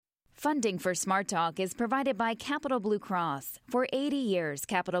Funding for Smart Talk is provided by Capital Blue Cross. For 80 years,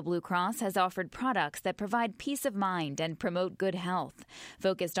 Capital Blue Cross has offered products that provide peace of mind and promote good health.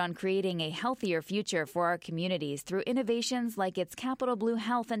 Focused on creating a healthier future for our communities through innovations like its Capital Blue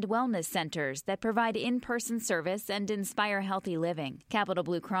Health and Wellness Centers that provide in-person service and inspire healthy living. Capital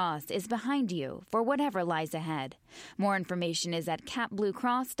Blue Cross is behind you for whatever lies ahead. More information is at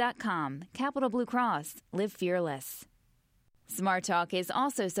capbluecross.com. Capital Blue Cross. Live fearless. Smart Talk is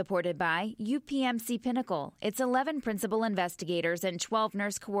also supported by UPMC Pinnacle. Its 11 principal investigators and 12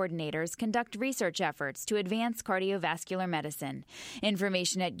 nurse coordinators conduct research efforts to advance cardiovascular medicine.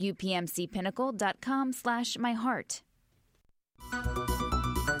 Information at upmcpinnacle.com/myheart.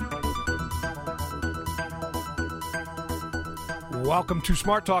 Welcome to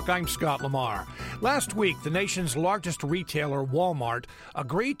Smart Talk. I'm Scott Lamar. Last week, the nation's largest retailer, Walmart,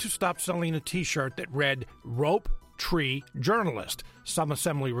 agreed to stop selling a T-shirt that read, "Rope Tree Journalist, some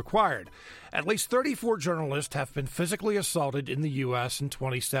assembly required." At least 34 journalists have been physically assaulted in the U.S. in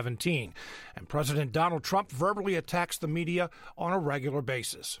 2017, and President Donald Trump verbally attacks the media on a regular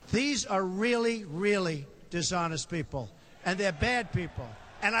basis. These are really, really dishonest people, and they're bad people,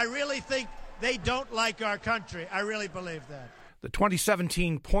 and I really think they don't like our country. I really believe that. The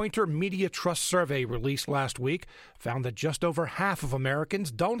 2017 Poynter Media Trust Survey released last week found that just over half of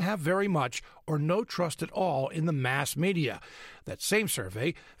Americans don't have very much or no trust at all in the mass media. That same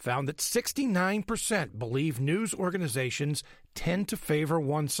survey found that 69% believe news organizations tend to favor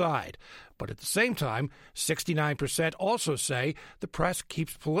one side. But at the same time, 69% also say the press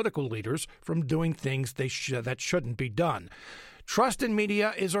keeps political leaders from doing things that shouldn't be done. Trust in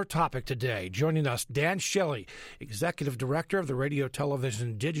media is our topic today. Joining us, Dan Shelley, Executive Director of the Radio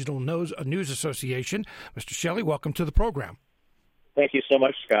Television Digital News Association. Mr. Shelley, welcome to the program. Thank you so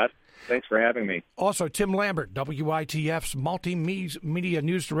much, Scott. Thanks for having me. Also, Tim Lambert, WITF's Multimedia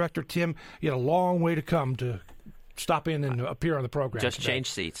News Director. Tim, you had a long way to come to stop in and appear on the program. Just today. Change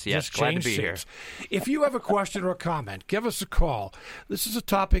seats. Yes, Just glad change to be seats. here. If you have a question or a comment, give us a call. This is a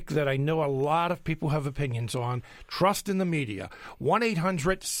topic that I know a lot of people have opinions on. Trust in the media.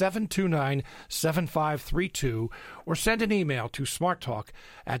 1-800-729-7532 or send an email to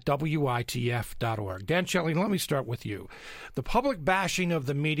smarttalk@witf.org. Dan Shelley, let me start with you. The public bashing of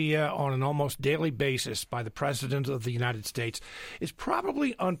the media on an almost daily basis by the President of the United States is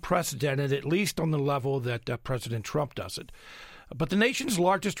probably unprecedented, at least on the level that President Trump does it. But the nation's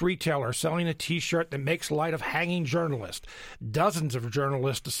largest retailer selling a T-shirt that makes light of hanging journalists, dozens of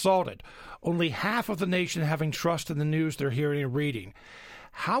journalists assaulted, only half of the nation having trust in the news they're hearing and reading.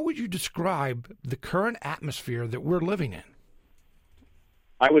 How would you describe the current atmosphere that we're living in?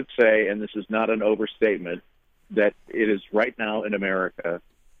 I would say, and this is not an overstatement, that it is right now in America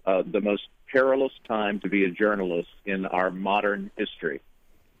the most perilous time to be a journalist in our modern history.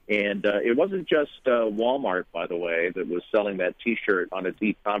 And it wasn't just Walmart, by the way, that was selling that T-shirt on its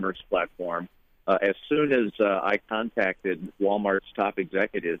e-commerce platform. As soon as I contacted Walmart's top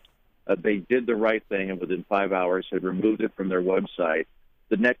executives, they did the right thing and within 5 hours had removed it from their website.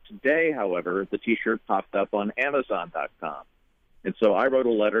 The next day, however, the T-shirt popped up on Amazon.com. And so I wrote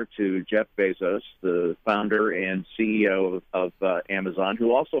a letter to Jeff Bezos, the founder and CEO of Amazon,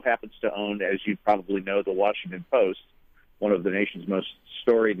 who also happens to own, as you probably know, the Washington Post, one of the nation's most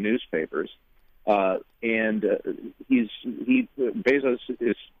storied newspapers. Bezos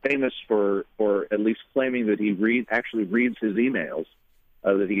is famous for at least claiming that he actually reads his emails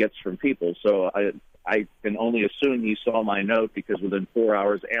that he gets from people. So I can only assume he saw my note because within 4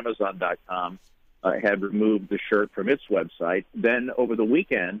 hours, Amazon.com had removed the shirt from its website. Then over the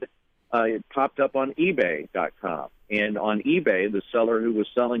weekend, it popped up on eBay.com. And on eBay, the seller who was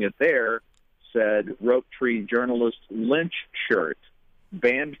selling it there said, "Rope Tree Journalist Lynch shirt,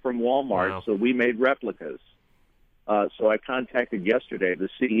 banned from Walmart, wow. So we made replicas." So I contacted yesterday the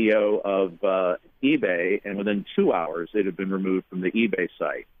CEO of eBay, and within 2 hours, it had been removed from the eBay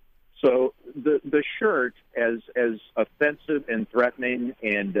site. So the shirt, as offensive and threatening,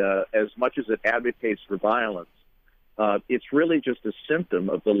 and as much as it advocates for violence, it's really just a symptom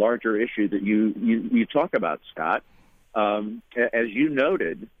of the larger issue that you talk about, Scott. As you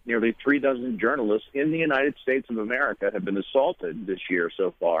noted, nearly 36 journalists in the United States of America have been assaulted this year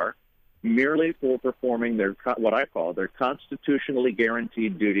so far, merely for performing what I call their constitutionally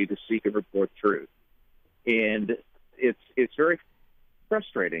guaranteed duty to seek and report truth. And it's very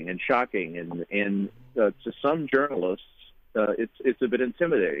frustrating and shocking, and to some journalists, it's a bit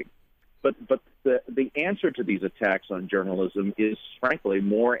intimidating. But the answer to these attacks on journalism is, frankly,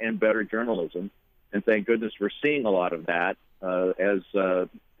 more and better journalism. And thank goodness we're seeing a lot of that as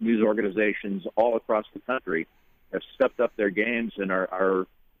news organizations all across the country have stepped up their games and are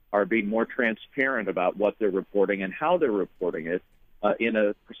are being more transparent about what they're reporting and how they're reporting it in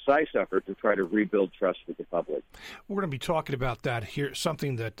a precise effort to try to rebuild trust with the public. We're going to be talking about that here,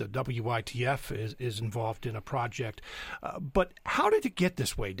 something that the WITF is involved in a project. But how did it get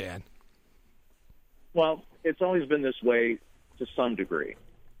this way, Dan? Well, it's always been this way to some degree.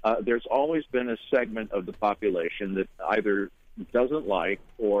 There's always been a segment of the population that either doesn't like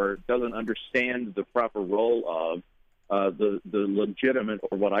or doesn't understand the proper role of the legitimate,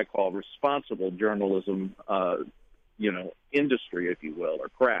 or what I call responsible journalism, industry, if you will, or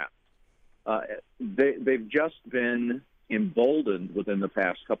craft. They've just been emboldened within the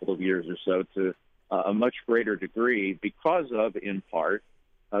past couple of years or so to a much greater degree because of, in part,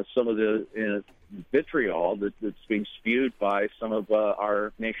 some of the vitriol that's being spewed by some of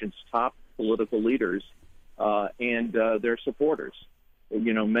our nation's top political leaders and their supporters.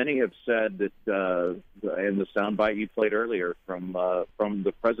 You know, many have said that, in the soundbite you played earlier from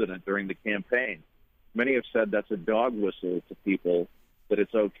the president during the campaign, many have said that's a dog whistle to people, that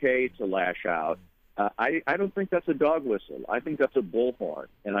it's okay to lash out. I don't think that's a dog whistle. I think that's a bullhorn.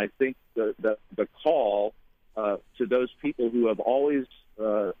 And I think the call to those people who have always,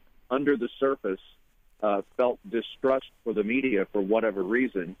 under the surface, felt distrust for the media for whatever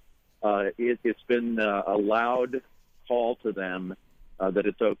reason, it's been a loud call to them that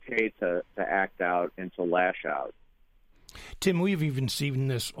it's okay to act out and to lash out. Tim, we've even seen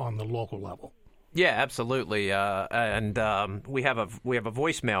this on the local level. Yeah, absolutely. And we have a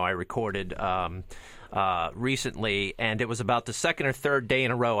voicemail I recorded recently, and it was about the second or third day in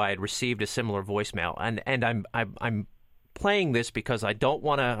a row I had received a similar voicemail. And I'm playing this because I don't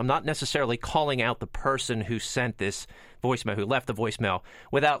want to. I'm not necessarily calling out the person who sent this voicemail, who left the voicemail,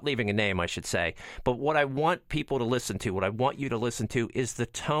 without leaving a name, I should say. But what I want people to listen to, what I want you to listen to, is the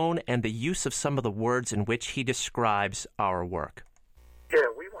tone and the use of some of the words in which he describes our work. Yeah,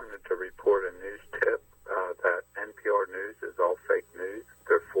 we wanted to report a news tip that NPR News is all fake news.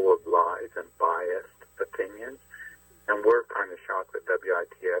 They're full of lies and biased opinions. And we're kind of shocked that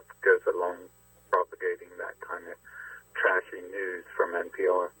WITF goes along propagating that kind of trashy news from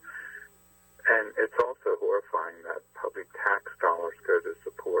NPR. And it's also horrifying that public tax dollars go to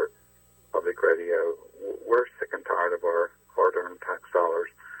support public radio. We're sick and tired of our hard-earned tax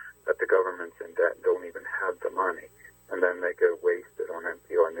dollars that the government's in debt and don't even have the money. And then they go wasted on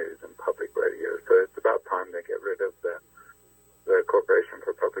NPR News and public radio. So it's about time they get rid of the Corporation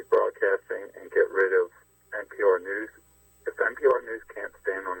for Public Broadcasting and get rid of NPR News. If NPR News can't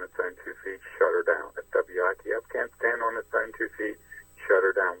stand on its own 2 feet, shut her down. If WITF can't stand on its own 2 feet, shut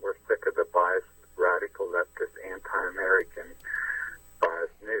her down. We're sick of the biased, radical, leftist, anti-American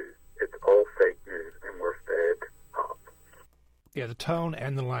biased news. It's all fake news, and we're fed up. Yeah, the tone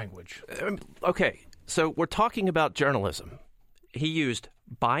and the language. Okay, so we're talking about journalism. He used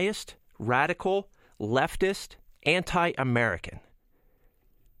biased, radical, leftist, anti-American.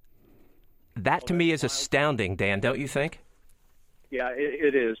 That, to me, is astounding, Dan, don't you think? Yeah,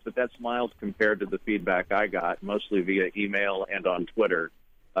 it is, but that's mild compared to the feedback I got, mostly via email and on Twitter,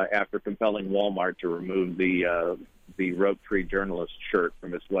 after compelling Walmart to remove the Rogue Tree Journalist shirt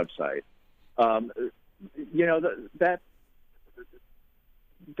from its website.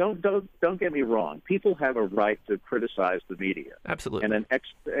 Don't get me wrong. People have a right to criticize the media, absolutely,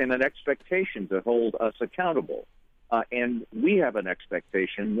 and an expectation to hold us accountable. And we have an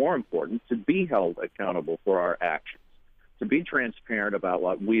expectation, more important, to be held accountable for our actions, to be transparent about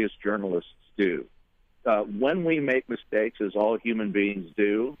what we as journalists do. When we make mistakes, as all human beings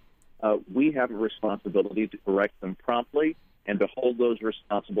do, we have a responsibility to correct them promptly and to hold those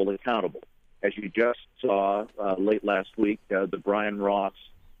responsible accountable. As you just saw late last week, the Brian Ross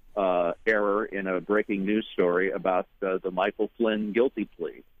error in a breaking news story about the Michael Flynn guilty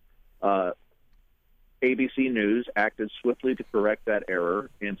plea. ABC News acted swiftly to correct that error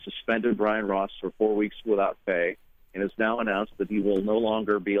and suspended Brian Ross for 4 weeks without pay, and has now announced that he will no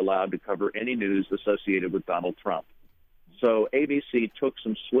longer be allowed to cover any news associated with Donald Trump. So ABC took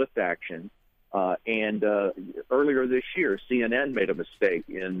some swift action, and earlier this year, CNN made a mistake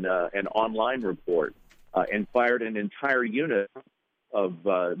in an online report and fired an entire unit of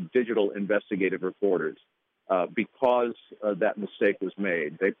digital investigative reporters because that mistake was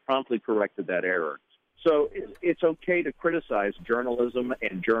made. They promptly corrected that error. So it's okay to criticize journalism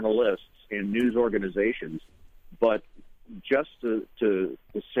and journalists and news organizations, but just to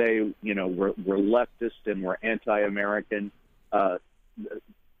say, you know, we're leftist and we're anti-American,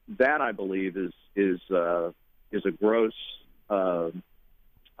 that I believe is a gross. I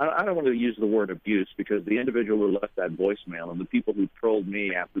don't want to use the word abuse, because the individual who left that voicemail and the people who trolled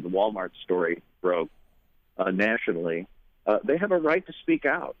me after the Walmart story broke nationally they have a right to speak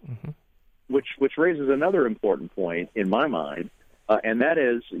out, which raises another important point in my mind, and that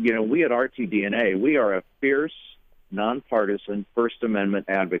is, we at RTDNA, we are a fierce, nonpartisan First Amendment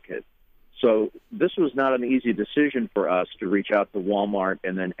advocate. So this was not an easy decision for us to reach out to Walmart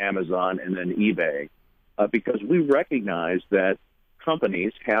and then Amazon and then eBay, because we recognize that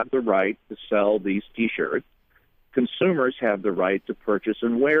companies have the right to sell these T-shirts. Consumers have the right to purchase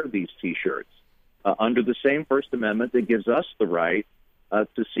and wear these T-shirts under the same First Amendment that gives us the right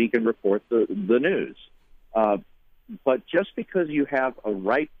to seek and report the news. But just because you have a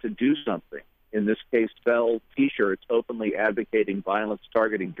right to do something, in this case, sell T-shirts openly advocating violence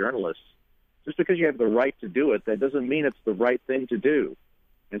targeting journalists, just because you have the right to do it, that doesn't mean it's the right thing to do.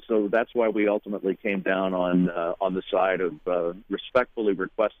 And so that's why we ultimately came down on the side of respectfully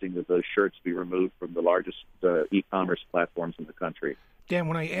requesting that those shirts be removed from the largest e-commerce platforms in the country. Dan,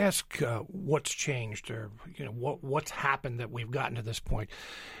 when I ask what's changed or what's happened that we've gotten to this point,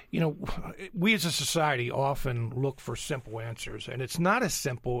 we as a society often look for simple answers, and it's not as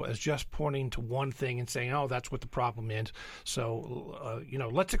simple as just pointing to one thing and saying, "Oh, that's what the problem is." So,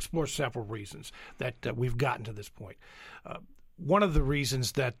 let's explore several reasons that we've gotten to this point. One of the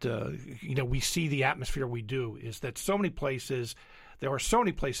reasons that we see the atmosphere we do is that there are so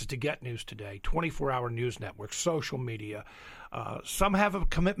many places to get news today, 24-hour news networks, social media. Some have a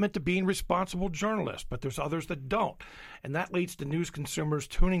commitment to being responsible journalists, but there's others that don't. And that leads to news consumers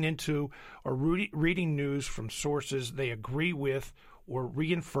tuning into or reading news from sources they agree with or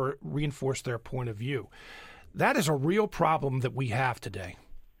reinforce their point of view. That is a real problem that we have today.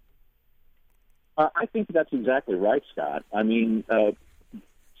 I think that's exactly right, Scott. I mean,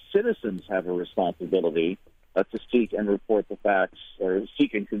 citizens have a responsibility to seek and report the facts, or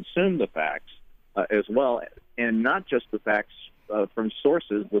seek and consume the facts as well, and not just the facts from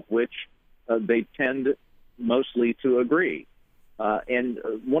sources with which they tend mostly to agree. And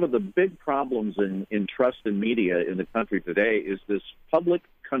one of the big problems in trust in media in the country today is this public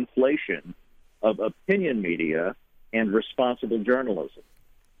conflation of opinion media and responsible journalism.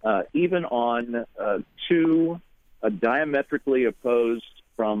 Even on two diametrically opposed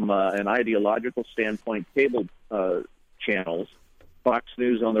from an ideological standpoint cable channels, Fox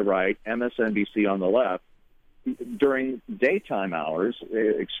News on the right, MSNBC on the left, during daytime hours,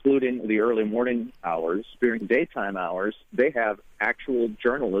 excluding the early morning hours, during daytime hours, they have actual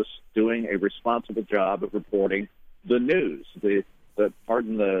journalists doing a responsible job of reporting the news.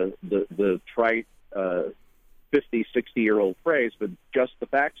 Pardon the trite 50, 60-year-old phrase, but just the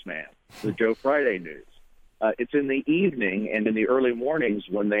facts man, the Joe Friday news. It's in the evening and in the early mornings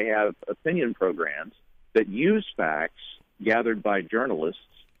when they have opinion programs that use facts gathered by journalists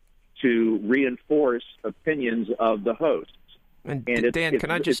to reinforce opinions of the hosts. And Dan,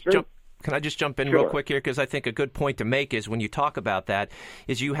 can I just jump in real quick here? Because I think a good point to make is when you talk about that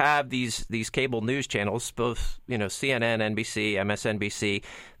is you have these cable news channels, both CNN, NBC, MSNBC.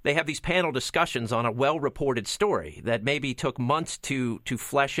 They have these panel discussions on a well-reported story that maybe took months to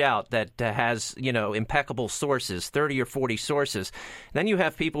flesh out, that has impeccable sources, 30 or 40 sources. Then you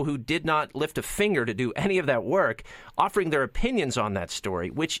have people who did not lift a finger to do any of that work, offering their opinions on that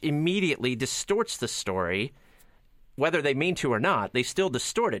story, which immediately distorts the story. Whether they mean to or not, they still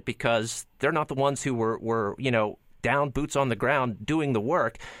distort it because they're not the ones who were down, boots on the ground, doing the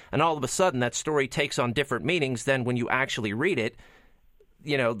work. And all of a sudden, that story takes on different meanings than when you actually read it.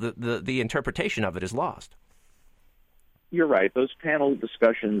 The interpretation of it is lost. You're right. Those panel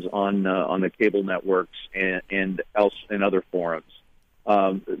discussions on the cable networks and else in other forums,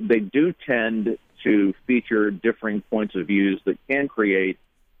 they do tend to feature differing points of views that can create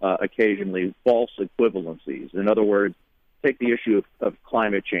occasionally false equivalencies. In other words, take the issue of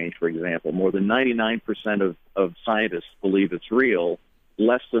climate change, for example. More than 99% of scientists believe it's real.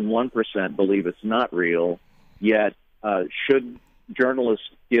 Less than 1% believe it's not real. Yet, should journalists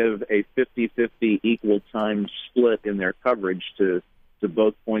give a 50-50 equal time split in their coverage to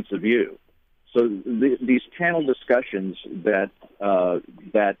both points of view? So these panel discussions that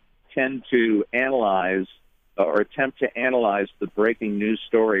tend to analyze or attempt to analyze the breaking news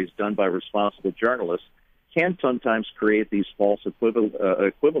stories done by responsible journalists can sometimes create these false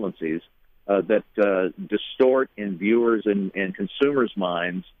equivalencies that distort in viewers and consumers'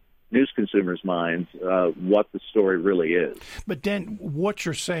 minds, news consumers' minds, what the story really is. But Dan, what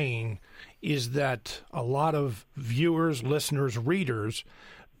you're saying is that a lot of viewers, listeners, readers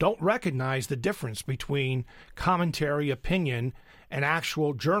don't recognize the difference between commentary, opinion, and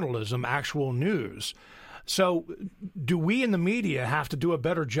actual journalism, actual news. So do we in the media have to do a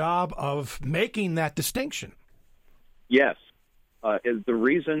better job of making that distinction? Yes. The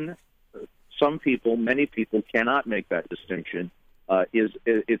reason some people, many people, cannot make that distinction,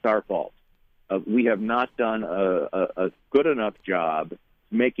 it's our fault. We have not done a good enough job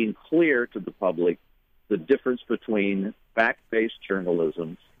making clear to the public the difference between fact-based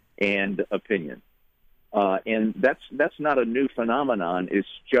journalism and opinion. And that's not a new phenomenon. It's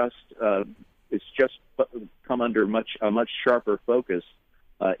just come under a much sharper focus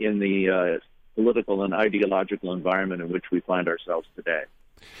in the political and ideological environment in which we find ourselves today.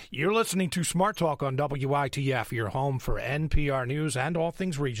 You're listening to Smart Talk on WITF, your home for NPR News and all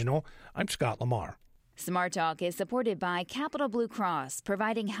things regional. I'm Scott Lamar. Smart Talk is supported by Capital Blue Cross,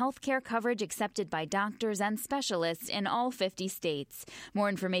 providing health care coverage accepted by doctors and specialists in all 50 states. More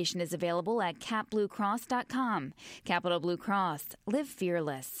information is available at capbluecross.com. Capital Blue Cross. Live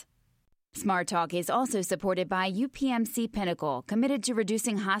fearless. Smart Talk is also supported by UPMC Pinnacle, committed to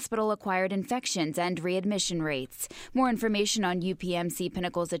reducing hospital-acquired infections and readmission rates. More information on UPMC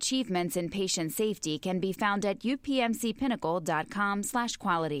Pinnacle's achievements in patient safety can be found at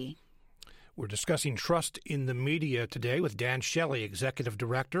upmcpinnacle.com/quality. We're discussing trust in the media today with Dan Shelley, Executive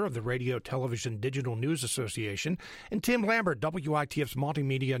Director of the Radio Television Digital News Association, and Tim Lambert, WITF's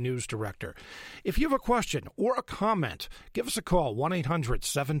Multimedia News Director. If you have a question or a comment, give us a call,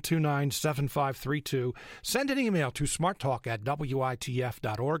 1-800-729-7532. Send an email to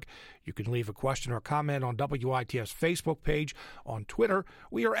smarttalk@witf.org. You can leave a question or comment on WITF's Facebook page. On Twitter,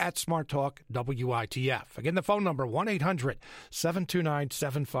 we are at SmartTalk Again, the phone number,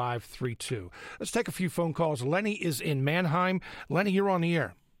 1-800-729-7532. Let's take a few phone calls. Lenny is in Mannheim. Lenny, you're on the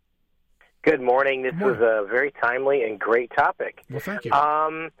air. Good morning. This was a very timely and great topic. Well, thank you.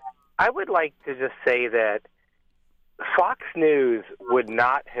 I would like to just say that Fox News would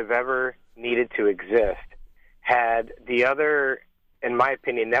not have ever needed to exist had the other, in my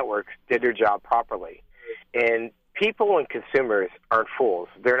opinion, networks did their job properly. And people and consumers aren't fools.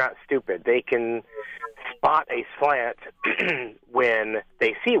 They're not stupid. They can spot a slant when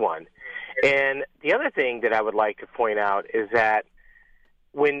they see one. And the other thing that I would like to point out is that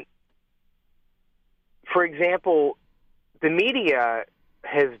when, for example, the media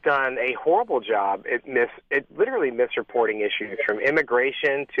has done a horrible job at literally misreporting issues, from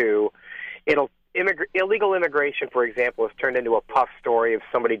immigration to illegal immigration, for example, has turned into a puff story of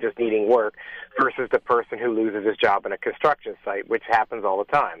somebody just needing work versus the person who loses his job in a construction site, which happens all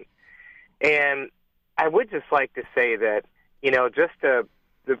the time. And I would just like to say that, just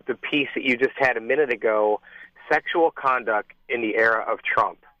the piece that you just had a minute ago, sexual conduct in the era of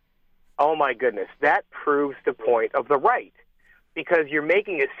Trump. Oh, my goodness. That proves the point of the right, because you're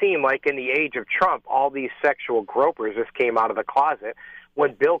making it seem like in the age of Trump, all these sexual gropers just came out of the closet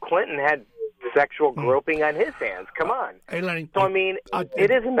when Bill Clinton had sexual groping on his hands. Come on. Hey, Lenny. So,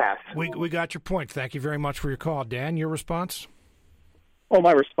 it is a mess. We got your point. Thank you very much for your call. Dan, your response? Well,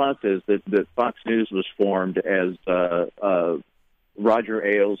 my response is that Fox News was formed as Roger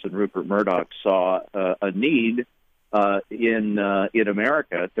Ailes and Rupert Murdoch saw a need in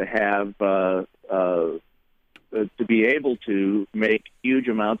America to have to be able to make huge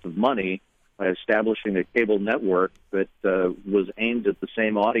amounts of money by establishing a cable network that was aimed at the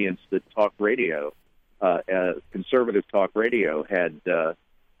same audience that talk radio, conservative talk radio, had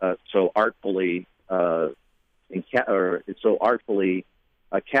so artfully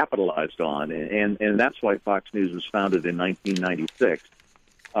capitalized on, and that's why Fox News was founded in 1996.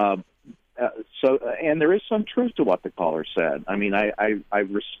 And there is some truth to what the caller said. I mean, I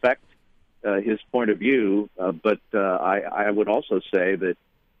respect his point of view, but I would also say that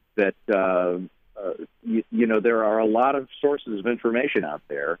there are a lot of sources of information out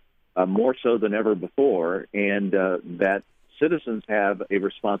there, more so than ever before, and that citizens have a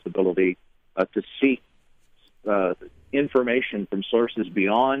responsibility to seek information from sources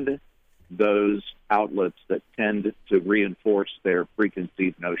beyond those outlets that tend to reinforce their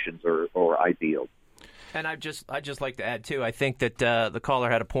preconceived notions or ideals. And I'd just like to add, too, I think that the caller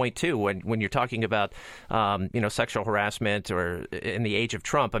had a point, too, when you're talking about, sexual harassment or in the age of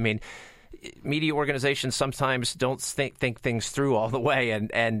Trump. I mean, media organizations sometimes don't think things through all the way,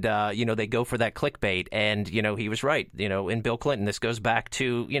 and they go for that clickbait. And he was right. In Bill Clinton, this goes back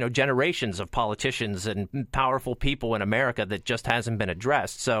to generations of politicians and powerful people in America that just hasn't been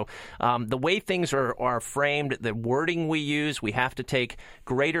addressed. So the way things are framed, the wording we use, we have to take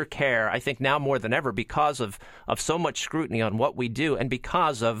greater care. I think now more than ever, because of so much scrutiny on what we do, and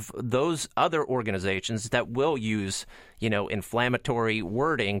because of those other organizations that will use inflammatory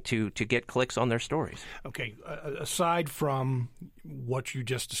wording to get clicks on their stories. Okay, aside from what you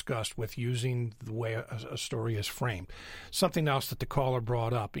just discussed with using the way a story is framed, something else that the caller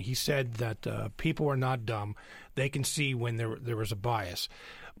brought up, he said that people are not dumb. They can see when there is a bias.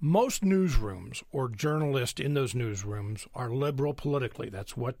 Most newsrooms or journalists in those newsrooms are liberal politically.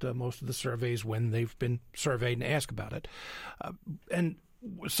 That's what most of the surveys, when they've been surveyed and asked about it. And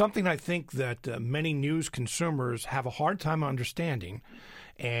something I think that many news consumers have a hard time understanding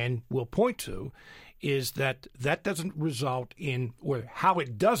and will point to is that doesn't result in, or how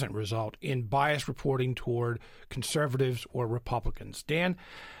it doesn't result in, biased reporting toward conservatives or Republicans. Dan,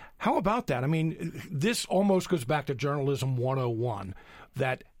 how about that? I mean, this almost goes back to journalism 101,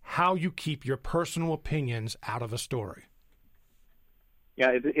 that how you keep your personal opinions out of a story.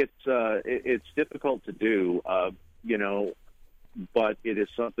 Yeah, it's difficult to do, but it is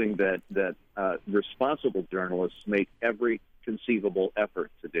something that responsible journalists make every conceivable effort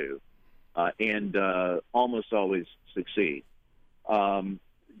to do, and almost always succeed.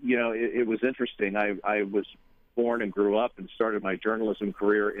 It was interesting. I was born and grew up and started my journalism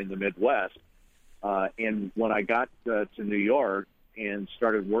career in the Midwest, and when I got to New York and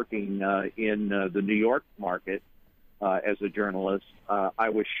started working in the New York market as a journalist, I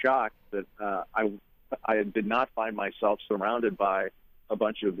was shocked that I did not find myself surrounded by a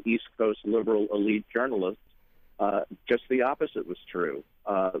bunch of East Coast liberal elite journalists. Just the opposite was true.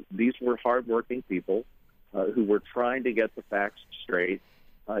 These were hardworking people who were trying to get the facts straight,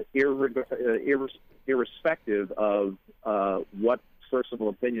 irrespective of what personal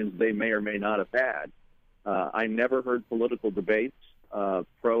opinions they may or may not have had. I never heard political debates,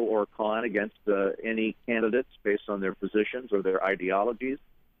 pro or con, against any candidates based on their positions or their ideologies.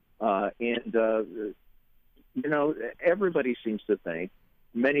 Everybody seems to think,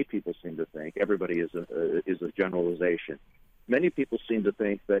 many people seem to think, everybody is a generalization. Many people seem to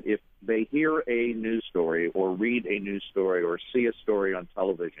think that if they hear a news story or read a news story or see a story on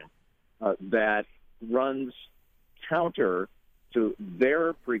television that runs counter to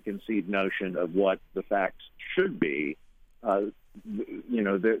their preconceived notion of what the facts should be,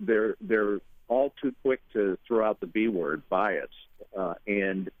 they're all too quick to throw out the B word, bias.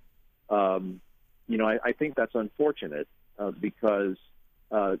 I think that's unfortunate because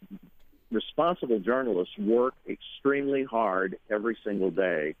responsible journalists work extremely hard every single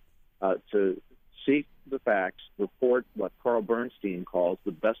day to seek the facts, report what Carl Bernstein calls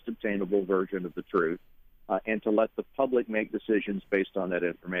the best obtainable version of the truth, and to let the public make decisions based on that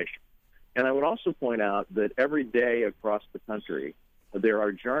information. And I would also point out that every day across the country, there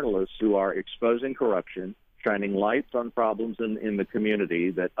are journalists who are exposing corruption, shining lights on problems in the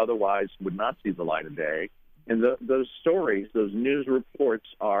community that otherwise would not see the light of day. And those stories, those news reports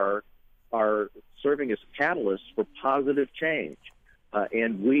are serving as catalysts for positive change.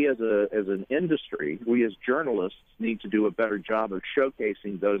 And we as an industry, we as journalists need to do a better job of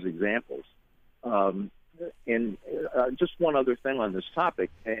showcasing those examples. And just one other thing on this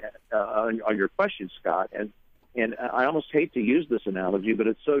topic, on your question, Scott, and I almost hate to use this analogy, but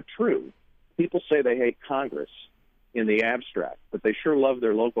it's so true. People say they hate Congress in the abstract, but they sure love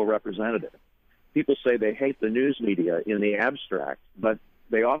their local representative. People say they hate the news media in the abstract, but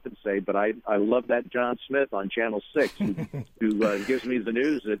they often say, but I love that John Smith on Channel 6 who gives me the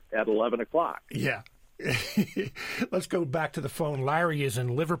news at 11 o'clock. Yeah. Let's go back to the phone. Larry is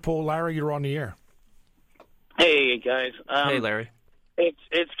in Liverpool. Larry, you're on the air. Hey, guys. Hey, Larry.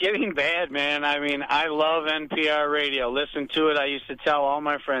 It's getting bad, man. I mean, I love NPR radio. Listen to it. I used to tell all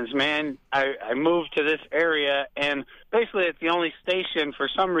my friends, man, I moved to this area, and basically it's the only station for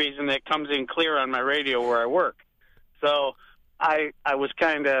some reason that comes in clear on my radio where I work. So I was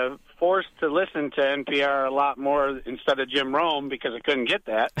kind of forced to listen to NPR a lot more instead of Jim Rome because I couldn't get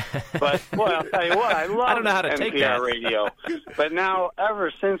that. But, well, I'll tell you what, I love I don't know how to take that. NPR radio. But now,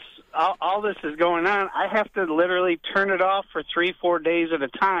 ever since all this is going on, I have to literally turn it off for 3-4 days at a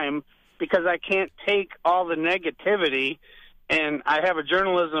time because I can't take all the negativity. And I have a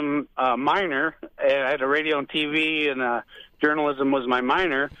journalism minor. I had a radio and TV, and journalism was my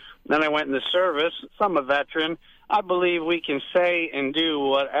minor. Then I went in the service. So I'm a veteran. I believe we can say and do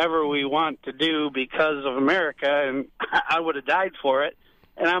whatever we want to do because of America, and I would have died for it.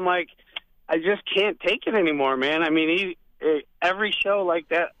 And I'm like, I just can't take it anymore, man. I mean, every show, like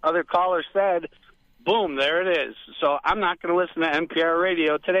that other caller said, boom, there it is. So I'm not going to listen to NPR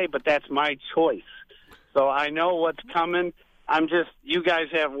radio today, but that's my choice. So I know what's coming. You guys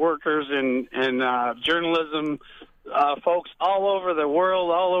have workers and journalism folks all over the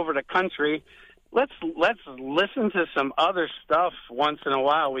world, all over the country. let's listen to some other stuff once in a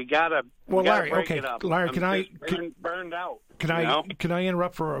while. We gotta Larry, break okay, it up. Larry, burned out? Can I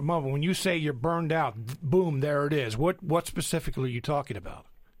interrupt for a moment? When you say you're burned out, boom, there it is. What specifically are you talking about?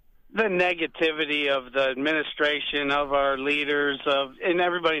 The negativity of the administration, of our leaders, and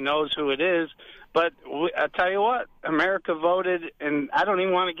everybody knows who it is. But I tell you what, America voted, and I don't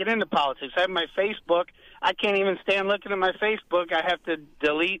even want to get into politics. I have my Facebook. I can't even stand looking at my Facebook. I have to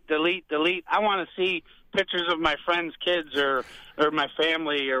delete. I want to see pictures of my friends' kids or my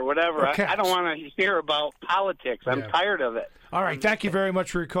family or whatever. Okay. I don't want to hear about politics. I'm tired of it. All right. Thank you very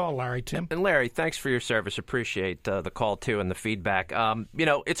much for your call, Larry. Tim? And Larry, thanks for your service. Appreciate the call, too, and the feedback.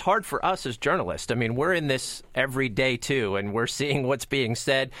 It's hard for us as journalists. I mean, we're in this every day, too, and we're seeing what's being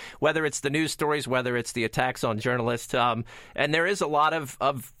said, whether it's the news stories, whether it's the attacks on journalists. And there is a lot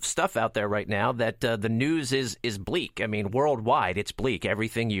of stuff out there right now that the news is bleak. I mean, worldwide, it's bleak,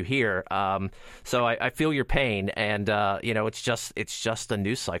 everything you hear. So I feel your pain, and, it's just a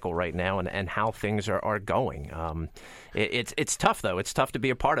news cycle right now and how things are going. It's tough, though. It's tough to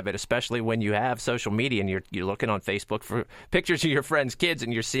be a part of it, especially when you have social media and you're looking on Facebook for pictures of your friends' kids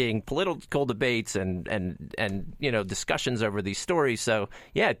and you're seeing political debates and discussions over these stories. So,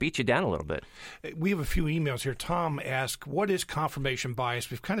 yeah, it beats you down a little bit. We have a few emails here. Tom asked, what is confirmation bias?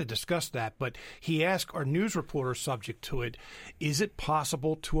 We've kind of discussed that, but he asked, are news reporters subject to it? Is it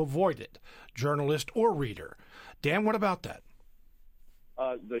possible to avoid it, journalist or reader? Dan, what about that?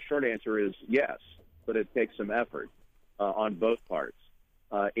 The short answer is yes, but it takes some effort on both parts.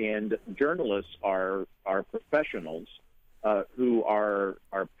 And journalists are professionals who are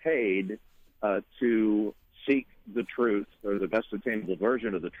paid to seek the truth or the best attainable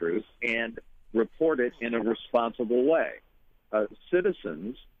version of the truth and report it in a responsible way.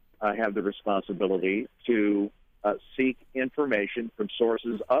 Citizens have the responsibility to seek information from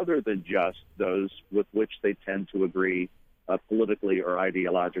sources other than just those with which they tend to agree politically or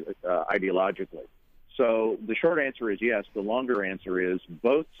ideologically. So the short answer is yes. The longer answer is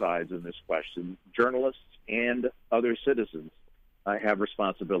both sides in this question, journalists and other citizens, have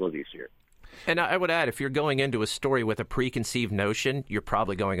responsibilities here. And I would add, if you're going into a story with a preconceived notion, you're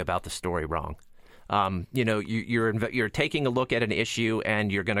probably going about the story wrong. You're taking a look at an issue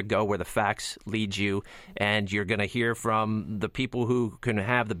and you're going to go where the facts lead you, and you're going to hear from the people who can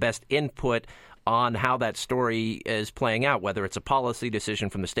have the best input on how that story is playing out, whether it's a policy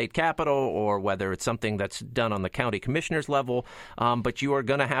decision from the state capitol or whether it's something that's done on the county commissioner's level. But you are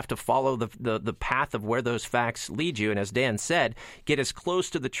going to have to follow the path of where those facts lead you. And as Dan said, get as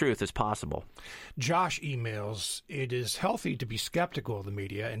close to the truth as possible. Josh emails, it is healthy to be skeptical of the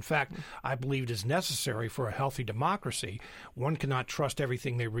media. In fact, I believe it is necessary for a healthy democracy. One cannot trust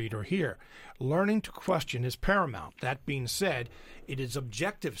everything they read or hear. Learning to question is paramount. That being said, it is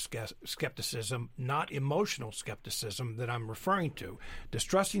objective skepticism, not emotional skepticism, that I'm referring to.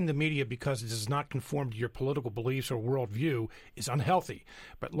 Distrusting the media because it does not conform to your political beliefs or worldview is unhealthy,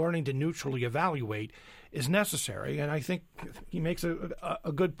 but learning to neutrally evaluate is necessary. And I think he makes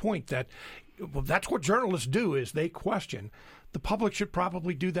a good point that that's what journalists do, is they question. The public should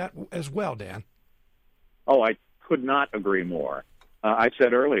probably do that as well, Dan. Oh, I could not agree more. I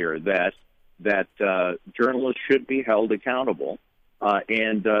said earlier that journalists should be held accountable.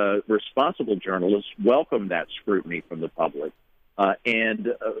 And responsible journalists welcome that scrutiny from the public. And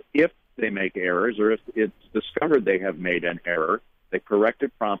if they make errors or if it's discovered they have made an error, they correct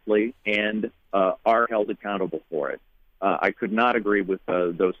it promptly and are held accountable for it. I could not agree with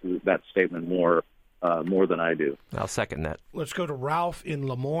that statement more than I do. I'll second that. Let's go to Ralph in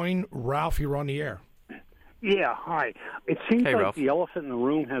Lemoyne. Ralph, you're on the air. Yeah, hi. It seems like Ralph. the elephant in the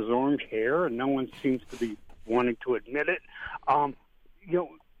room has orange hair, and no one seems to be wanting to admit it.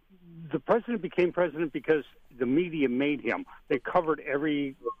 The president became president because the media made him. They covered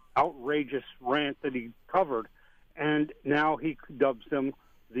every outrageous rant that he covered, and now he dubs them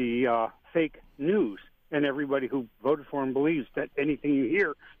the fake news. And everybody who voted for him believes that anything you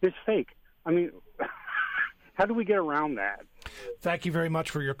hear is fake. I mean, how do we get around that? Thank you very much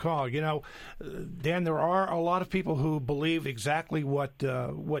for your call. Dan, there are a lot of people who believe exactly what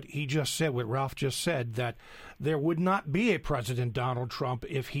he just said, what Ralph just said, that there would not be a President Donald Trump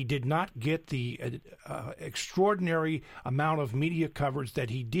if he did not get the extraordinary amount of media coverage that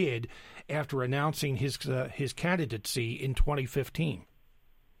he did after announcing his candidacy in 2015.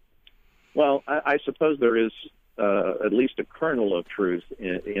 Well, I suppose there is at least a kernel of truth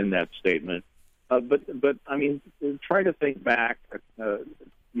in that statement. But I mean, try to think back, a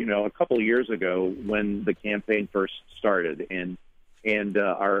couple of years ago when the campaign first started, and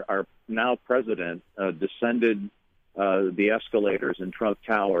our now president descended the escalators in Trump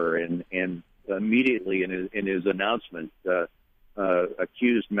Tower and immediately in his announcement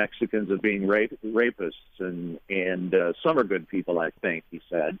accused Mexicans of being rapists, and some are good people, I think, he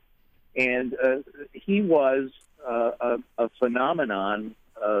said. And he was a phenomenon,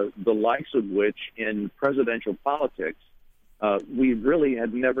 the likes of which in presidential politics we really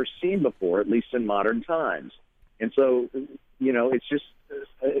had never seen before, at least in modern times. And so,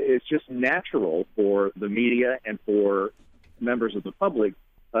 it's just natural for the media and for members of the public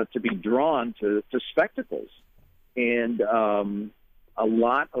to be drawn to spectacles. And a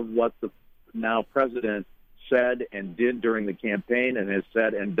lot of what the now president said and did during the campaign and has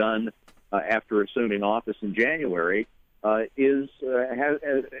said and done after assuming office in January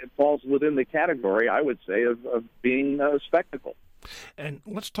falls within the category, I would say, of being a spectacle. And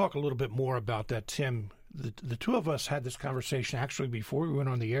let's talk a little bit more about that, Tim. The two of us had this conversation actually before we went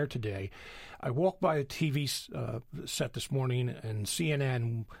on the air today. I walked by a TV set this morning, and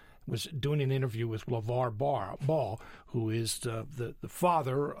CNN was doing an interview with LeVar Ball, who is the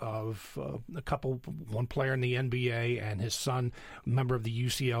father of a couple, one player in the NBA and his son, a member of the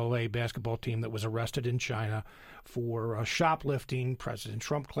UCLA basketball team that was arrested in China for shoplifting. President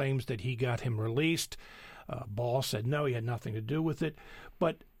Trump claims that he got him released. Ball said no, he had nothing to do with it.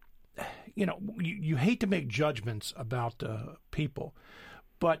 But, you hate to make judgments about people,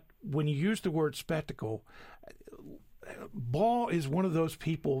 but when you use the word spectacle, Ball is one of those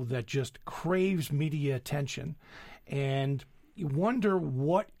people that just craves media attention, and you wonder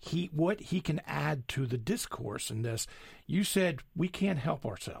what he can add to the discourse in this. You said we can't help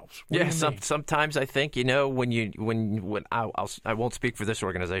ourselves. Sometimes I think when I won't speak for this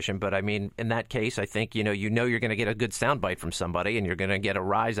organization, but I mean in that case I think you're going to get a good soundbite from somebody, and you're going to get a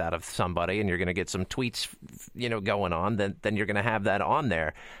rise out of somebody, and you're going to get some tweets going on. Then you're going to have that on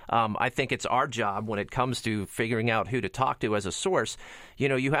there. I think it's our job when it comes to figuring out who to talk to as a source.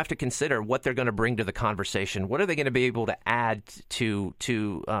 You have to consider what they're going to bring to the conversation. What are they going to be able to add to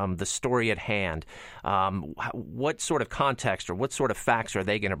the story at hand? What sort of context or what sort of facts are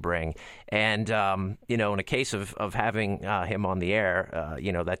they going to bring? And, in a case of having him on the air,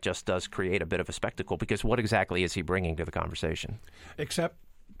 that just does create a bit of a spectacle, because what exactly is he bringing to the conversation? Except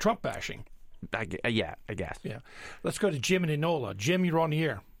Trump bashing. I guess. Yeah. Let's go to Jim in Enola. Jim, you're on the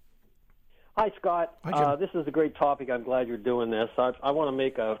air. Hi, Scott. Hi, Jim. This is a great topic. I'm glad you're doing this. I want to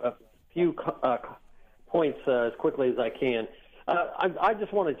make a few points as quickly as I can. I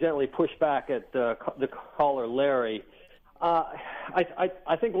just want to gently push back at the caller, Larry.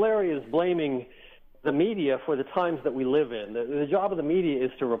 I think Larry is blaming the media for the times that we live in. The job of the media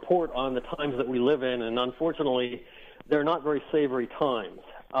is to report on the times that we live in, and unfortunately, they're not very savory times.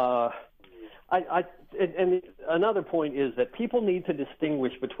 And another point is that people need to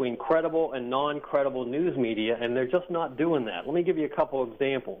distinguish between credible and non-credible news media, and they're just not doing that. Let me give you a couple of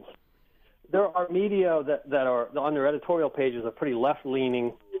examples. There are media that are on their editorial pages are pretty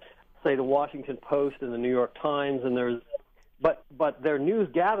left-leaning, say the Washington Post and the New York Times, and but their news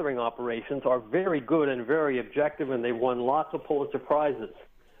gathering operations are very good and very objective, and they've won lots of Pulitzer Prizes.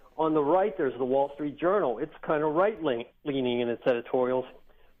 On the right, there's the Wall Street Journal. It's kind of right-leaning in its editorials,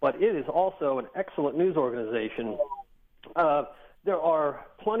 but it is also an excellent news organization. There are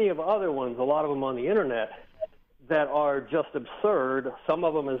plenty of other ones, a lot of them on the Internet, that are just absurd. Some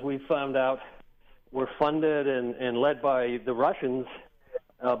of them, as we found out, were funded and led by the Russians,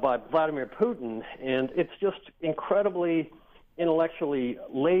 by Vladimir Putin, and it's just incredibly intellectually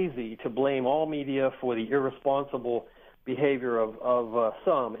lazy to blame all media for the irresponsible behavior of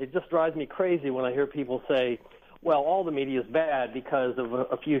some. It just drives me crazy when I hear people say, well, all the media is bad because of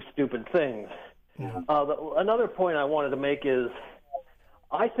a few stupid things. Yeah. Another point I wanted to make is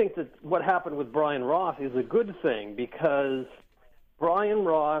I think that what happened with Brian Ross is a good thing, because Brian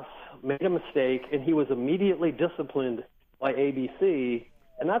Ross made a mistake and he was immediately disciplined by ABC,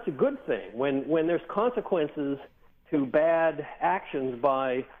 and that's a good thing. When there's consequences to bad actions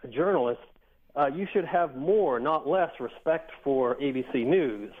by a journalist, you should have more, not less, respect for ABC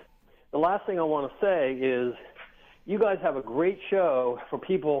News. The last thing I want to say is you guys have a great show for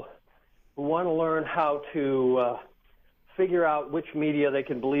people who want to learn how to figure out which media they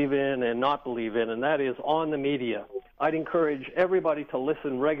can believe in and not believe in, and that is On the Media. I'd encourage everybody to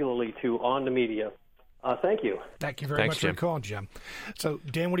listen regularly to On the Media. Thank you. Thank you very much for calling, Jim. So,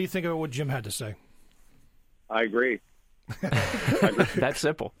 Dan, what do you think of what Jim had to say? I agree. That's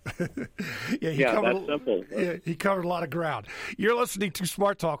simple. That's simple. Yeah, he covered a lot of ground. You're listening to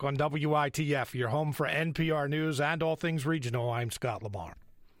Smart Talk on WITF, your home for NPR News and all things regional. I'm Scott Lamar.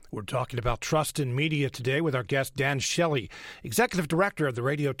 We're talking about trust in media today with our guest, Dan Shelley, Executive Director of the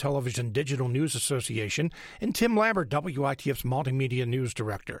Radio Television Digital News Association, and Tim Lambert, WITF's Multimedia News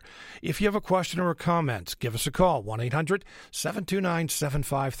Director. If you have a question or a comment, give us a call,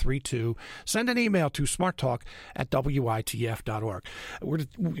 1-800-729-7532. Send an email to smarttalk@witf.org.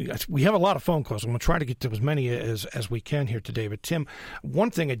 We have a lot of phone calls. I'm going to try to get to as many as we can here today. But, Tim,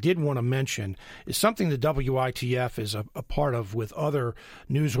 one thing I did want to mention is something that WITF is a part of with other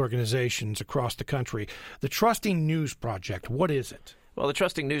news organizations across the country. The Trusting News Project, what is it? Well, the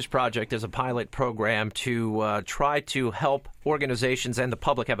Trusting News Project is a pilot program to try to help organizations and the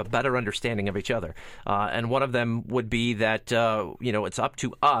public have a better understanding of each other. And one of them would be that, it's up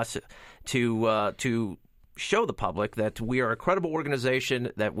to us to show the public that we are a credible organization,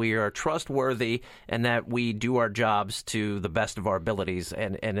 that we are trustworthy, and that we do our jobs to the best of our abilities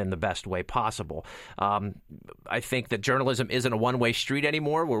and in the best way possible. I think that journalism isn't a one-way street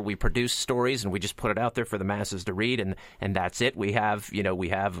anymore where we produce stories and we just put it out there for the masses to read and that's it. We have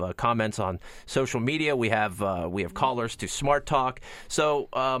comments on social media. We have callers to Smart Talk. So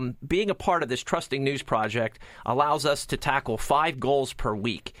being a part of this Trusting News Project allows us to tackle 5 goals per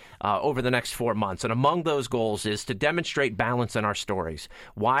week over the next 4 months. And among those goals is to demonstrate balance in our stories.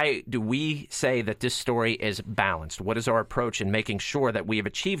 Why do we say that this story is balanced? What is our approach in making sure that we have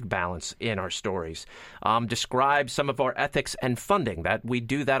achieved balance in our stories? Describe some of our ethics and funding. That we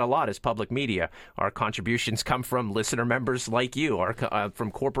do that a lot as public media. Our contributions come from listener members like you,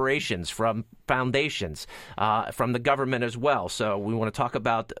 from corporations, from foundations, from the government as well. So we want to talk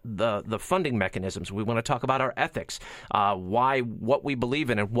about the funding mechanisms. We want to talk about our ethics, what we believe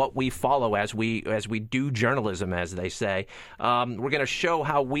in and what we follow as we do journalism, as they say. We're going to show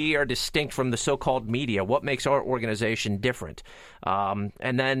how we are distinct from the so-called media, what makes our organization different.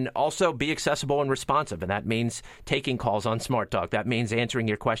 And then also be accessible and responsive. And that means taking calls on Smart Talk. That means answering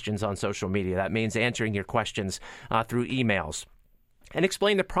your questions on social media. That means answering your questions through emails. And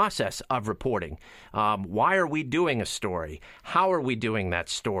explain the process of reporting. Why are we doing a story? How are we doing that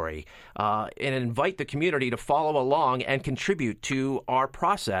story? And invite the community to follow along and contribute to our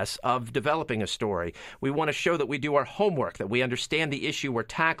process of developing a story. We want to show that we do our homework, that we understand the issue we're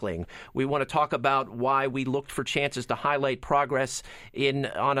tackling. We want to talk about why we looked for chances to highlight progress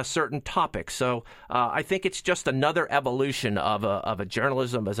on a certain topic. So I think it's just another evolution of a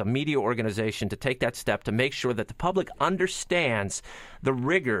journalism as a media organization to take that step to make sure that the public understands the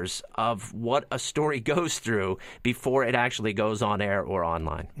rigors of what a story goes through before it actually goes on air or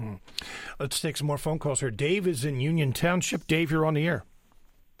online. Let's take some more phone calls here. Dave is in Union Township. Dave, you're on the air.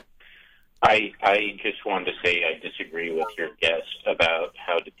 I just wanted to say I disagree with your guest about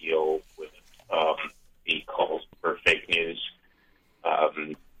how to deal with the calls for fake news.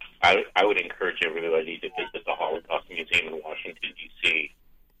 I would encourage everybody to visit the Holocaust Museum in Washington, D.C.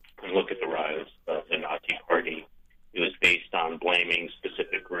 and look at the rise of the Nazi Party. It was based on blaming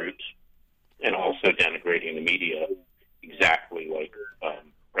specific groups and also denigrating the media, exactly like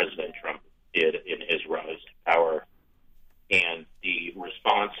President Trump did in his rise to power. And the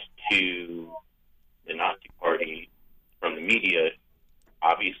response to the Nazi Party from the media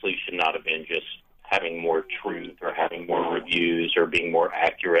obviously should not have been just having more truth or having more reviews or being more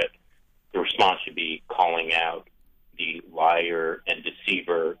accurate. The response should be calling out the liar and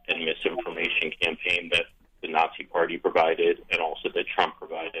deceiver and misinformation campaign that the Nazi Party provided and also that Trump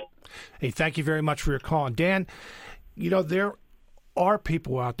provided. Hey, thank you very much for your call. And Dan, there are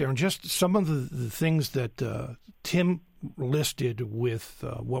people out there, and just some of the things that Tim listed with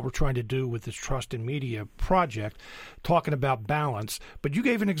what we're trying to do with this Trust in Media project, talking about balance. But you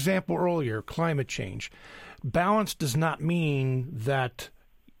gave an example earlier, climate change. Balance does not mean that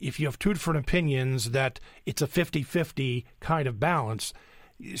if you have two different opinions that it's a 50-50 kind of balance.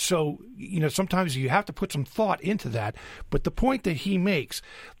 So, sometimes you have to put some thought into that. But the point that he makes,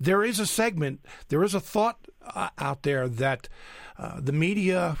 there is a thought out there that the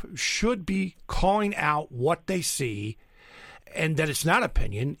media should be calling out what they see and that it's not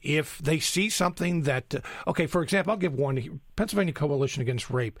opinion. If they see something that, for example, I'll give one. Pennsylvania Coalition Against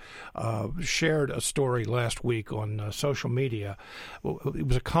Rape shared a story last week on social media. It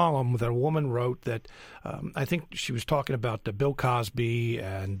was a column that a woman wrote that I think she was talking about Bill Cosby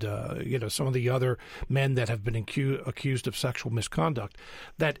and some of the other men that have been accused of sexual misconduct.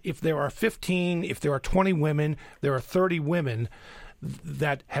 That if there are 20 women, there are 30 women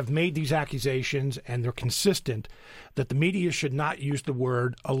that have made these accusations and they're consistent, that the media should not use the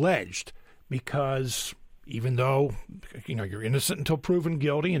word alleged, because even though you're innocent until proven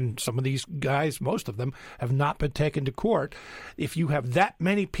guilty, and some of these guys, most of them, have not been taken to court, if you have that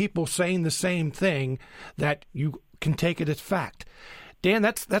many people saying the same thing, that you can take it as fact. Dan,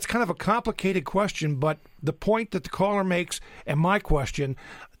 that's kind of a complicated question, but the point that the caller makes and my question,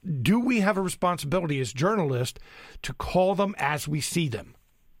 do we have a responsibility as journalists to call them as we see them?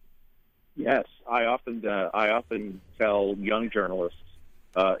 Yes, I often tell young journalists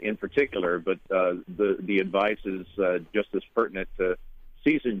in particular, but the advice is just as pertinent to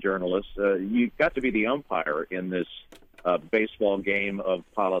seasoned journalists. You've got to be the umpire in this baseball game of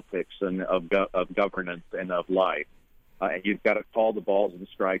politics and of governance and of life. And you've got to call the balls and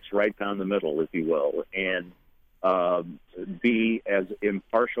strikes right down the middle, if you will, and be as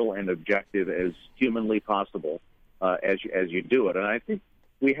impartial and objective as humanly possible as you do it. And I think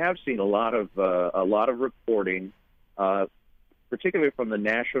we have seen a lot of reporting, particularly from the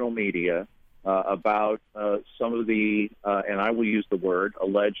national media, about some of the, and I will use the word,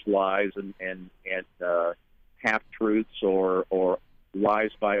 alleged lies and half-truths or lies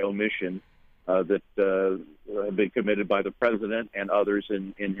by omission that have been committed by the president and others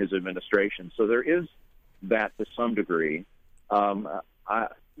in his administration. So there is that to some degree. As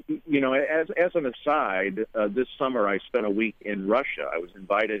an aside, this summer I spent a week in Russia. I was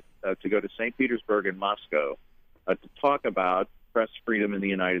invited to go to St. Petersburg and Moscow to talk about press freedom in the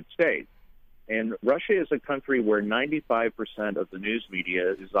United States. And Russia is a country where 95% of the news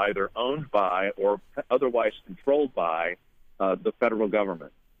media is either owned by or otherwise controlled by the federal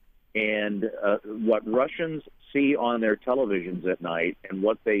government. And what Russians see on their televisions at night and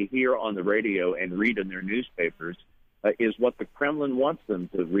what they hear on the radio and read in their newspapers is what the Kremlin wants them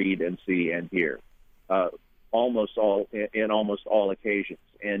to read and see and hear, almost all occasions.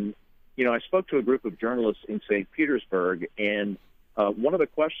 And I spoke to a group of journalists in St. Petersburg, and one of the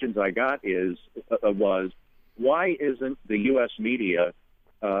questions I got was, why isn't the U.S. media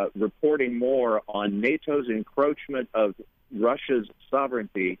reporting more on NATO's encroachment of Russia's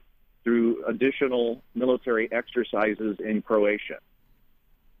sovereignty through additional military exercises in Croatia?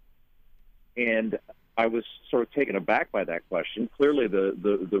 And I was sort of taken aback by that question. Clearly,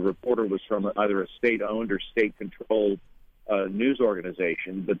 the reporter was from either a state-owned or state-controlled news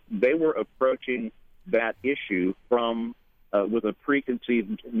organization, but they were approaching that issue from with a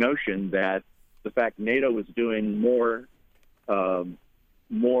preconceived notion that the fact NATO was doing more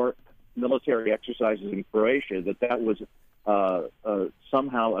military exercises in Croatia, that was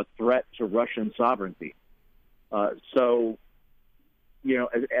somehow a threat to Russian sovereignty. So,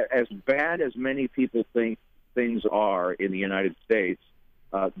 as bad as many people think things are in the United States,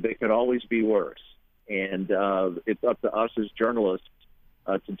 they could always be worse. And it's up to us as journalists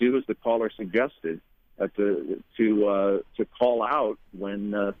to do as the caller suggested, to call out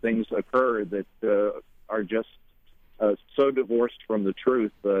when things occur that are just so divorced from the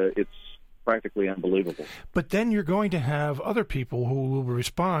truth. It's practically unbelievable. But then you're going to have other people who will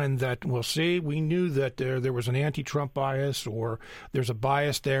respond that, well, see, we knew that there was an anti-Trump bias, or there's a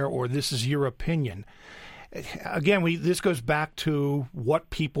bias there, or this is your opinion. Again, this goes back to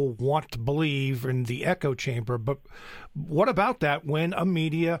what people want to believe in the echo chamber. But what about that when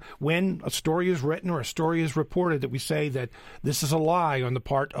when a story is written or a story is reported, that we say that this is a lie on the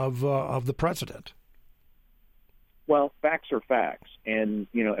part of the president? Well, facts are facts. And,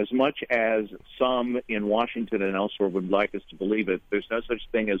 as much as some in Washington and elsewhere would like us to believe it, there's no such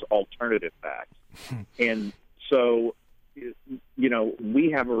thing as alternative facts. And so,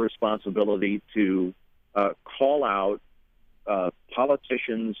 we have a responsibility to call out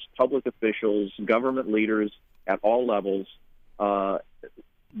politicians, public officials, government leaders at all levels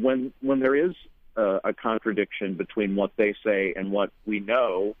when there is a contradiction between what they say and what we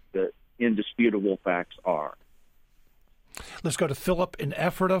know the indisputable facts are. Let's go to Philip in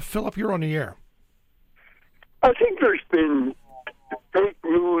Ephrata. Philip, you're on the air. I think there's been fake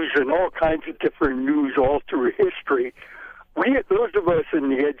news and all kinds of different news all through history. Those of us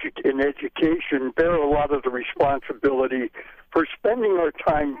in education bear a lot of the responsibility for spending our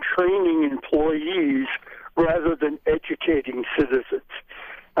time training employees rather than educating citizens.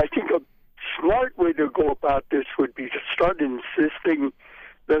 I think a smart way to go about this would be to start insisting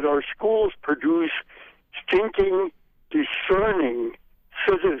that our schools produce thinking, discerning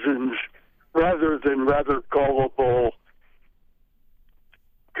citizens rather than rather gullible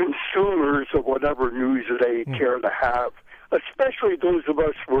consumers of whatever news they care to have, especially those of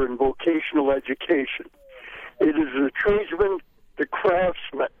us who are in vocational education. It is the tradesman, the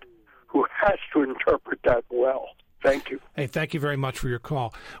craftsman, who has to interpret that well. Thank you. Hey, thank you very much for your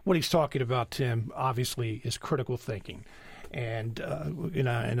call. What he's talking about, Tim, obviously is critical thinking. And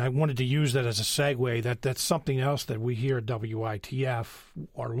and I wanted to use that as a segue. That's something else that we here at WITF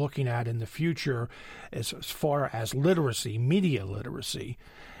are looking at in the future, as far as literacy, media literacy.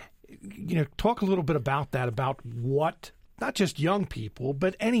 Talk a little bit about that, about what not just young people,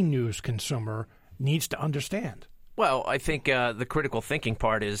 but any news consumer needs to understand? Well, I think the critical thinking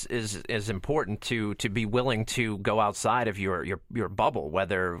part is important to be willing to go outside of your bubble,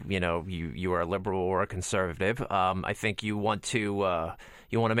 whether you are a liberal or a conservative. I think you want to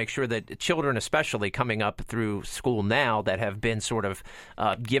make sure that children, especially coming up through school now, that have been sort of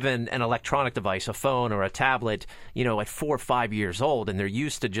given an electronic device, a phone or a tablet, at 4 or 5 years old, and they're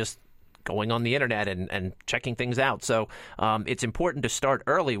used to just going on the internet and checking things out. So it's important to start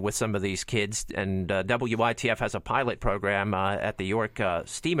early with some of these kids. And WITF has a pilot program at the York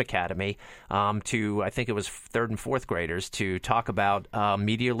STEAM Academy to, I think it was 3rd and 4th graders, to talk about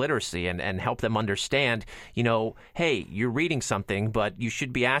media literacy and help them understand, hey, you're reading something, but you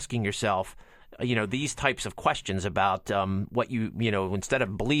should be asking yourself, these types of questions about what instead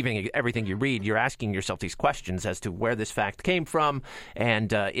of believing everything you read, you're asking yourself these questions as to where this fact came from,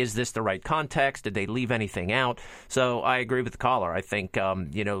 and is this the right context? Did they leave anything out? So I agree with the caller. I think,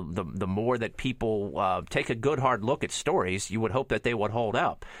 the more that people take a good hard look at stories, you would hope that they would hold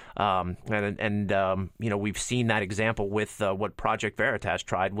up. We've seen that example with what Project Veritas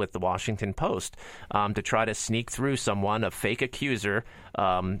tried with the Washington Post to try to sneak through someone, a fake accuser,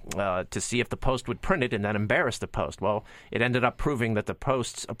 to see if the Post would print it and then embarrass the Post. Well, it ended up proving that the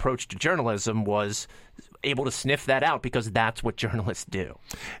Post's approach to journalism was able to sniff that out because that's what journalists do.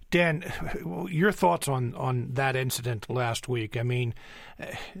 Dan, your thoughts on that incident last week? I mean,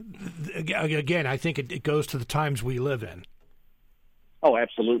 again, I think it goes to the times we live in. Oh,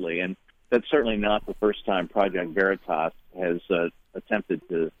 absolutely. And that's certainly not the first time Project Veritas has attempted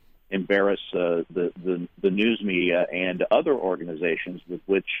to embarrass the news media and other organizations with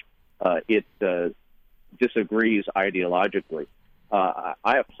which it disagrees ideologically.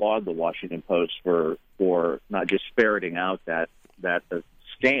 I applaud the Washington Post for not just ferreting out that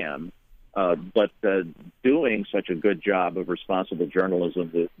scam, but doing such a good job of responsible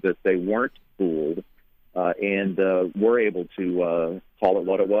journalism that they weren't fooled and were able to call it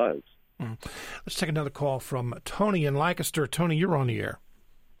what it was. Let's take another call from Tony in Lancaster. Tony, you're on the air.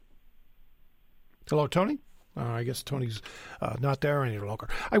 Hello, Tony? I guess Tony's not there any longer.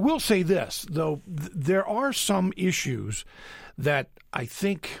 I will say this, though. There are some issues that I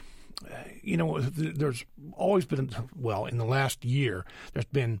think, there's always been, in the last year, there's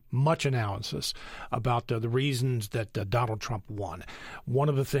been much analysis about the reasons that Donald Trump won. One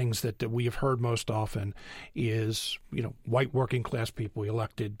of the things that we have heard most often is, white working class people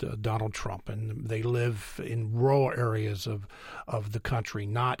elected Donald Trump, and they live in rural areas of the country,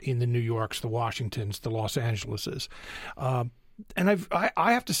 not in the New Yorks, the Washingtons, the Los Angeleses. And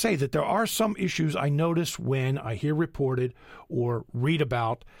I have to say that there are some issues I notice when I hear reported or read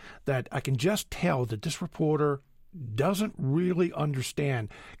about that I can just tell that this reporter doesn't really understand.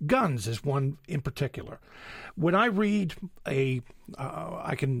 Guns is one in particular. When I read I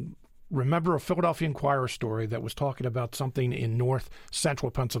can remember a Philadelphia Inquirer story that was talking about something in north central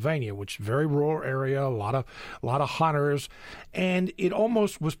Pennsylvania, which is a very rural area, a lot of hunters, and it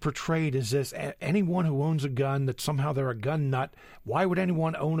almost was portrayed as this: anyone who owns a gun, that somehow they're a gun nut. Why would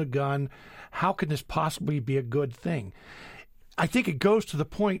anyone own a gun? How can this possibly be a good thing? I think it goes to the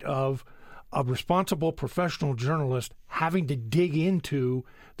point of a responsible professional journalist having to dig into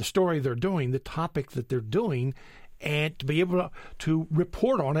the story they're doing, the topic that they're doing, and to be able to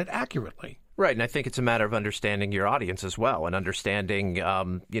report on it accurately. Right, and I think it's a matter of understanding your audience as well, and understanding,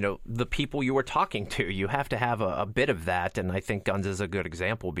 the people you are talking to. You have to have a bit of that, and I think guns is a good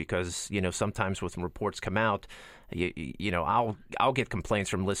example because, sometimes when reports come out, I'll get complaints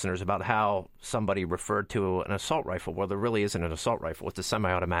from listeners about how somebody referred to an assault rifle. Well, there really isn't an assault rifle. It's a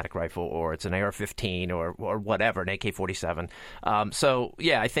semi-automatic rifle, or it's an AR-15 or whatever, an AK-47.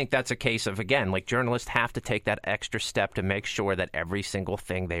 I think that's a case of, again, like journalists have to take that extra step to make sure that every single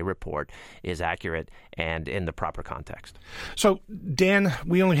thing they report is accurate and in the proper context. So, Dan,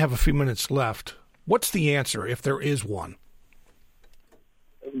 we only have a few minutes left. What's the answer, if there is one?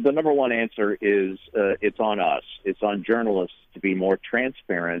 The number one answer is it's on us. It's on journalists to be more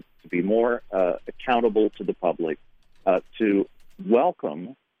transparent, to be more accountable to the public, to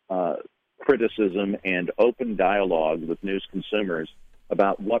welcome criticism and open dialogue with news consumers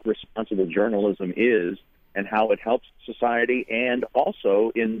about what responsible journalism is and how it helps society, and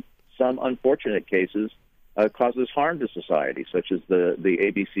also, in some unfortunate cases, causes harm to society, such as the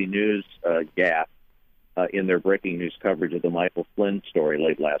ABC News gaffe in their breaking news coverage of the Michael Flynn story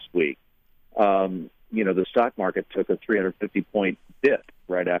late last week. The stock market took a 350-point dip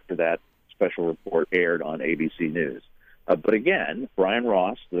right after that special report aired on ABC News. But again, Brian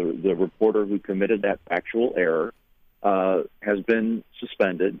Ross, the reporter who committed that factual error, has been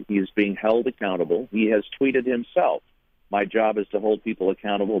suspended. He is being held accountable. He has tweeted himself My job is to hold people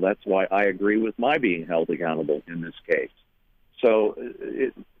accountable. That's why I agree with my being held accountable in this case. So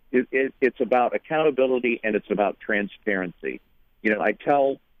it's about accountability and it's about transparency. I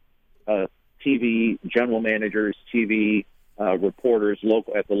tell TV general managers, TV reporters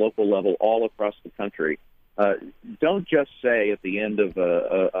at the local level all across the country, don't just say at the end of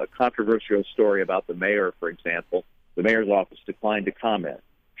a controversial story about the mayor, for example, the mayor's office declined to comment.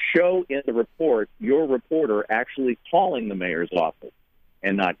 Show in the report your reporter actually calling the mayor's office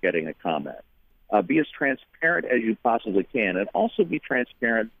and not getting a comment. Be as transparent as you possibly can, and also be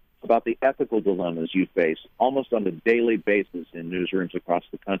transparent about the ethical dilemmas you face almost on a daily basis in newsrooms across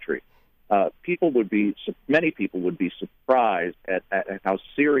the country. Many people would be surprised at how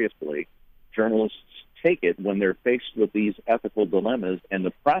seriously journalists take it when they're faced with these ethical dilemmas and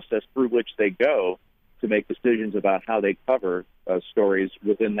the process through which they go to make decisions about how they cover stories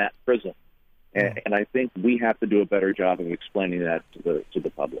within that prism. And I think we have to do a better job of explaining that to the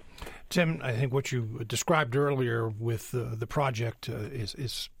public. Tim, I think what you described earlier with the project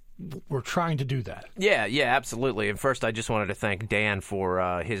is we're trying to do that. Yeah, absolutely. And first, I just wanted to thank Dan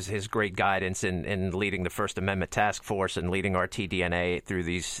for his great guidance in leading the First Amendment Task Force and leading our TDNA through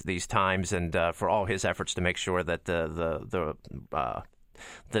these times, and for all his efforts to make sure that the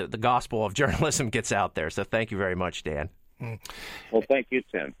gospel of journalism gets out there. So thank you very much, Dan. Well, thank you,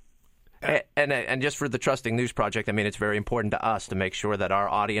 Tim. And just for the Trusting News Project, I mean, it's very important to us to make sure that our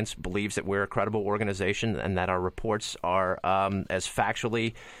audience believes that we're a credible organization and that our reports are as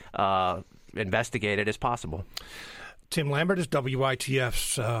factually investigated as possible. Tim Lambert is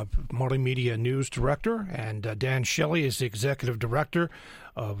WITF's Multimedia News Director, and Dan Shelley is the Executive Director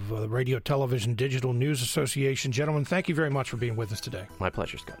of the Radio Television Digital News Association. Gentlemen, thank you very much for being with us today. My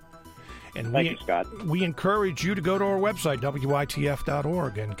pleasure, Scott. And Thank you, Scott. We encourage you to go to our website,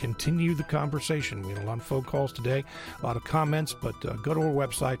 WITF.org, and continue the conversation. We had a lot of phone calls today, a lot of comments, but go to our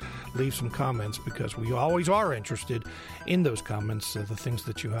website, leave some comments, because we always are interested in those comments, the things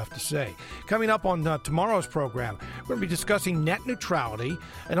that you have to say. Coming up on tomorrow's program, we're going to be discussing net neutrality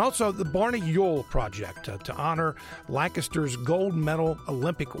and also the Barney Yule Project to honor Lancaster's gold medal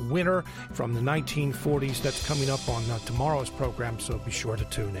Olympic winner from the 1940s. That's coming up on tomorrow's program, so be sure to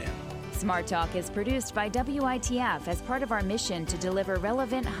tune in. Smart Talk is produced by WITF as part of our mission to deliver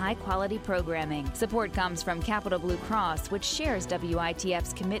relevant, high-quality programming. Support comes from Capital Blue Cross, which shares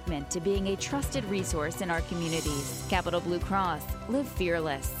WITF's commitment to being a trusted resource in our communities. Capital Blue Cross. Live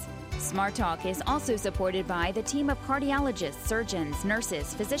fearless. Smart Talk is also supported by the team of cardiologists, surgeons,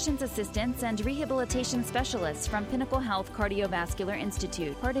 nurses, physician's assistants, and rehabilitation specialists from Pinnacle Health Cardiovascular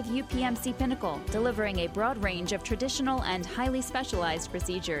Institute, part of UPMC Pinnacle, delivering a broad range of traditional and highly specialized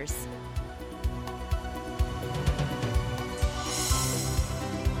procedures.